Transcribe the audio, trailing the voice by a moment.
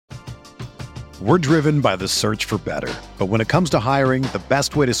We're driven by the search for better. But when it comes to hiring, the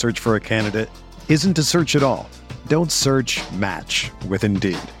best way to search for a candidate isn't to search at all. Don't search, match with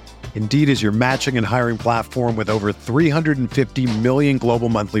Indeed. Indeed is your matching and hiring platform with over 350 million global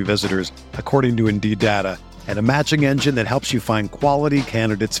monthly visitors, according to Indeed data, and a matching engine that helps you find quality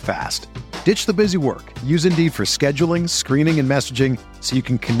candidates fast. Ditch the busy work. Use Indeed for scheduling, screening, and messaging so you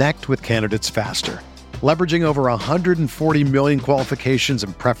can connect with candidates faster. Leveraging over 140 million qualifications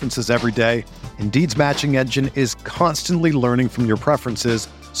and preferences every day, Indeed's matching engine is constantly learning from your preferences,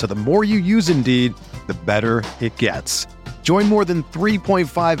 so the more you use Indeed, the better it gets. Join more than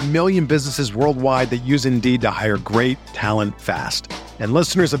 3.5 million businesses worldwide that use Indeed to hire great talent fast. And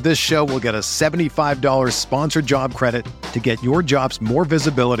listeners of this show will get a $75 sponsored job credit to get your jobs more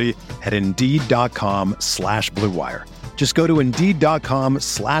visibility at Indeed.com/Blue Wire. Just go to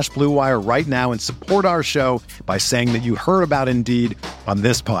Indeed.com/Blue Wire right now and support our show by saying that you heard about Indeed on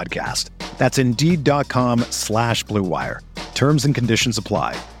this podcast. That's Indeed.com/Blue Wire. Terms and conditions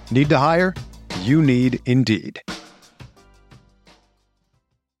apply. Need to hire? You need Indeed.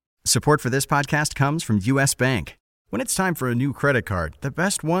 Support for this podcast comes from U.S. Bank. When it's time for a new credit card, the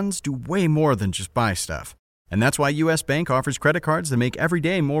best ones do way more than just buy stuff. And that's why U.S. Bank offers credit cards that make every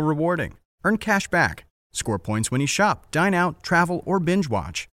day more rewarding. Earn cash back, score points when you shop, dine out, travel, or binge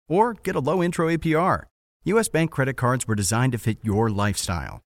watch, or get a low intro APR. U.S. Bank credit cards were designed to fit your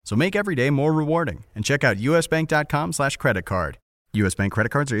lifestyle. So make every day more rewarding and check out usbank.com/credit card. U.S. Bank credit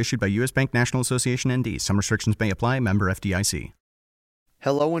cards are issued by U.S. Bank National Association ND. Some restrictions may apply. Member FDIC.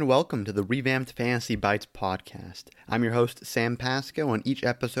 Hello and welcome to the Revamped Fantasy Bites podcast. I'm your host, Sam Pasco, and each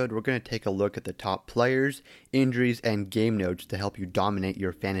episode we're going to take a look at the top players, injuries, and game notes to help you dominate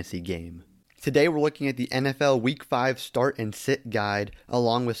your fantasy game. Today we're looking at the NFL Week 5 Start and Sit Guide,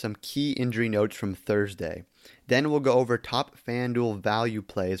 along with some key injury notes from Thursday. Then we'll go over top FanDuel value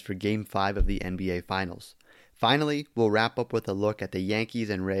plays for Game 5 of the NBA Finals. Finally, we'll wrap up with a look at the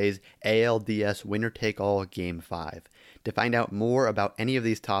Yankees and Rays ALDS winner-take-all Game 5. To find out more about any of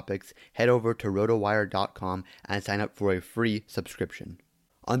these topics, head over to rotowire.com and sign up for a free subscription.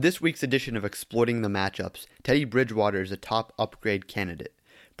 On this week's edition of Exploiting the Matchups, Teddy Bridgewater is a top upgrade candidate.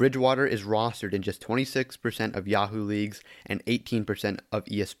 Bridgewater is rostered in just 26% of Yahoo leagues and 18% of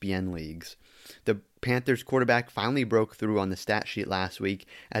ESPN leagues. The Panthers quarterback finally broke through on the stat sheet last week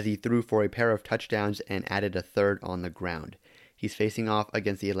as he threw for a pair of touchdowns and added a third on the ground. He's facing off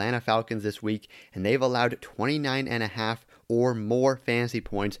against the Atlanta Falcons this week, and they've allowed 29.5 or more fantasy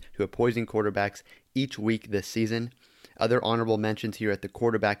points to opposing quarterbacks each week this season. Other honorable mentions here at the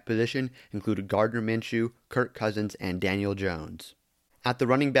quarterback position include Gardner Minshew, Kirk Cousins, and Daniel Jones. At the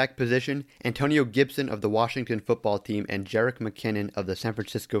running back position, Antonio Gibson of the Washington football team and Jerick McKinnon of the San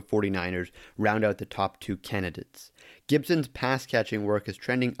Francisco 49ers round out the top two candidates. Gibson's pass-catching work is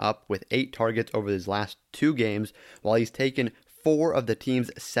trending up with 8 targets over his last 2 games, while he's taken 4 of the team's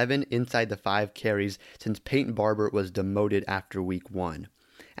 7 inside the 5 carries since Peyton Barber was demoted after Week 1.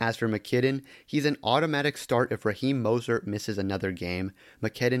 As for McKinnon, he's an automatic start if Raheem Mostert misses another game.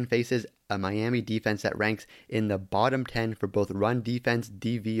 McKinnon faces a Miami defense that ranks in the bottom 10 for both run defense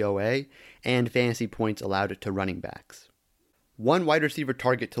DVOA and fantasy points allowed to running backs. One wide receiver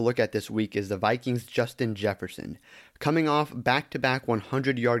target to look at this week is the Vikings' Justin Jefferson. Coming off back-to-back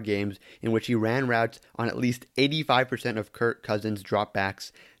 100-yard games in which he ran routes on at least 85% of Kirk Cousins'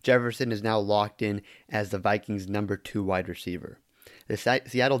 dropbacks, Jefferson is now locked in as the Vikings' number 2 wide receiver. The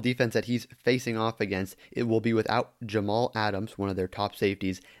Seattle defense that he's facing off against, it will be without Jamal Adams, one of their top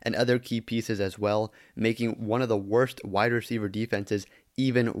safeties, and other key pieces as well, making one of the worst wide receiver defenses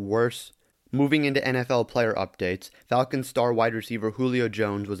even worse. Moving into NFL player updates, Falcons star wide receiver Julio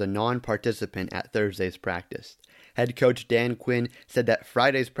Jones was a non-participant at Thursday's practice. Head coach Dan Quinn said that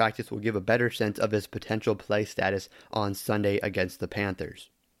Friday's practice will give a better sense of his potential play status on Sunday against the Panthers.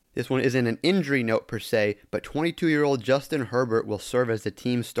 This one isn't an injury note per se, but 22-year-old Justin Herbert will serve as the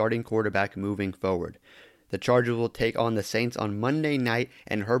team's starting quarterback moving forward. The Chargers will take on the Saints on Monday night,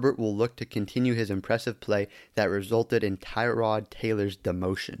 and Herbert will look to continue his impressive play that resulted in Tyrod Taylor's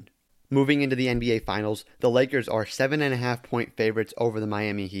demotion. Moving into the NBA Finals, the Lakers are 7.5-point favorites over the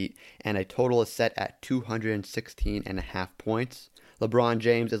Miami Heat, and a total is set at 216.5 points. LeBron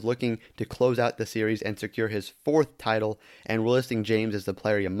James is looking to close out the series and secure his 4th title, and we're listing James as the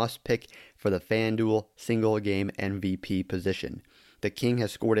player you must pick for the FanDuel single-game MVP position. The King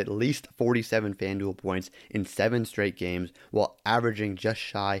has scored at least 47 FanDuel points in 7 straight games, while averaging just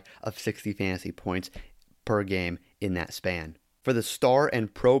shy of 60 fantasy points per game in that span. For the star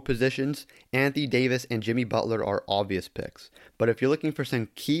and pro positions, Anthony Davis and Jimmy Butler are obvious picks. But if you're looking for some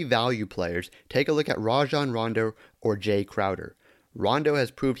key value players, take a look at Rajon Rondo or Jay Crowder. Rondo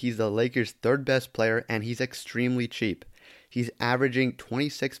has proved he's the Lakers' third best player, and he's extremely cheap. He's averaging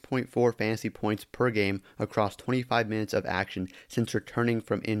 26.4 fantasy points per game across 25 minutes of action since returning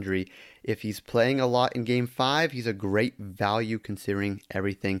from injury. If he's playing a lot in Game 5, he's a great value considering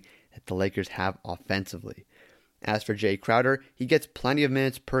everything that the Lakers have offensively. As for Jay Crowder, he gets plenty of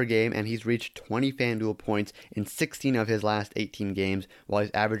minutes per game, and he's reached 20 FanDuel points in 16 of his last 18 games, while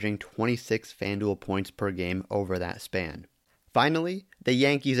he's averaging 26 FanDuel points per game over that span. Finally, the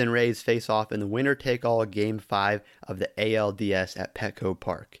Yankees and Rays face off in the winner-take-all Game 5 of the ALDS at Petco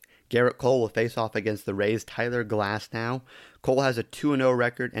Park. Garrett Cole will face off against the Rays' Tyler Glasnow. Cole has a 2-0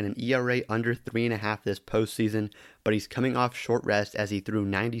 record and an ERA under 3.5 this postseason, but he's coming off short rest as he threw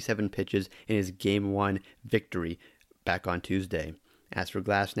 97 pitches in his Game 1 victory back on Tuesday. As for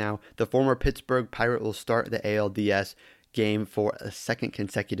Glasnow, the former Pittsburgh Pirate will start the ALDS game for a second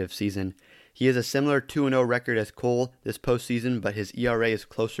consecutive season. He has a similar 2-0 record as Cole this postseason, but his ERA is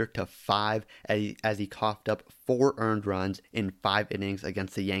closer to 5 as he coughed up 4 earned runs in 5 innings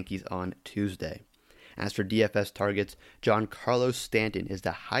against the Yankees on Tuesday. As for DFS targets, Giancarlo Stanton is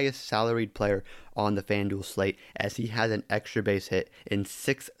the highest salaried player on the FanDuel slate as he has an extra base hit in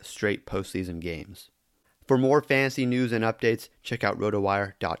 6 straight postseason games. For more fantasy news and updates, check out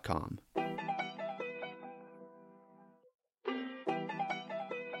RotoWire.com.